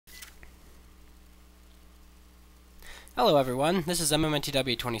Hello everyone, this is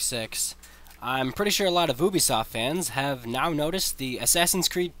MMNTW26. I'm pretty sure a lot of Ubisoft fans have now noticed the Assassin's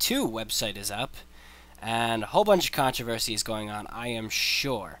Creed 2 website is up, and a whole bunch of controversy is going on, I am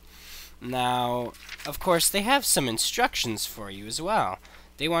sure. Now, of course, they have some instructions for you as well.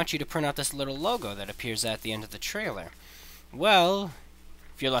 They want you to print out this little logo that appears at the end of the trailer. Well,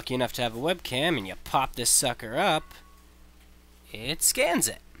 if you're lucky enough to have a webcam and you pop this sucker up, it scans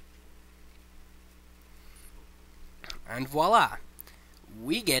it. And voila!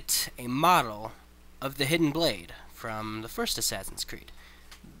 We get a model of the hidden blade from the first Assassin's Creed.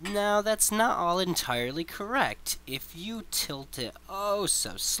 Now, that's not all entirely correct. If you tilt it oh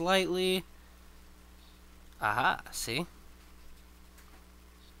so slightly... Aha, see?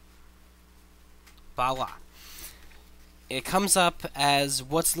 Voila. It comes up as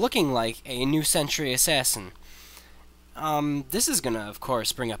what's looking like a New Century assassin. This is gonna, of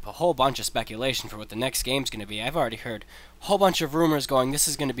course, bring up a whole bunch of speculation for what the next game's gonna be. I've already heard a whole bunch of rumors going this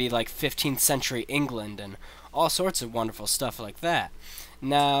is gonna be like 15th century England and all sorts of wonderful stuff like that.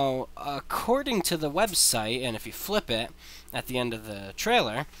 Now, according to the website, and if you flip it at the end of the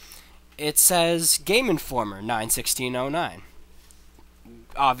trailer, it says Game Informer 9/16/09.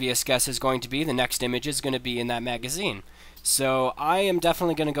 Obvious guess is going to be the next image is going to be in that magazine. So I am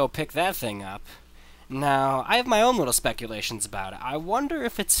definitely going to go pick that thing up. Now, I have my own little speculations about it. I wonder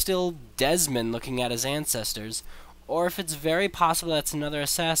if it's still Desmond looking at his ancestors, or if it's very possible that's another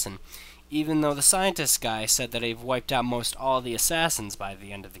assassin, even though the scientist guy said that they've wiped out most all the assassins by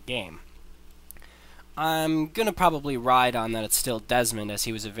the end of the game. I'm gonna probably ride on that it's still Desmond, as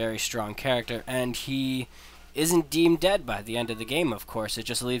he was a very strong character, and he isn't deemed dead by the end of the game, of course. It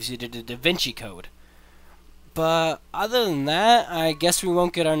just leaves you to the Da Vinci Code. But other than that, I guess we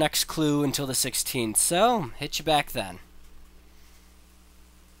won't get our next clue until the 16th, so hit you back then.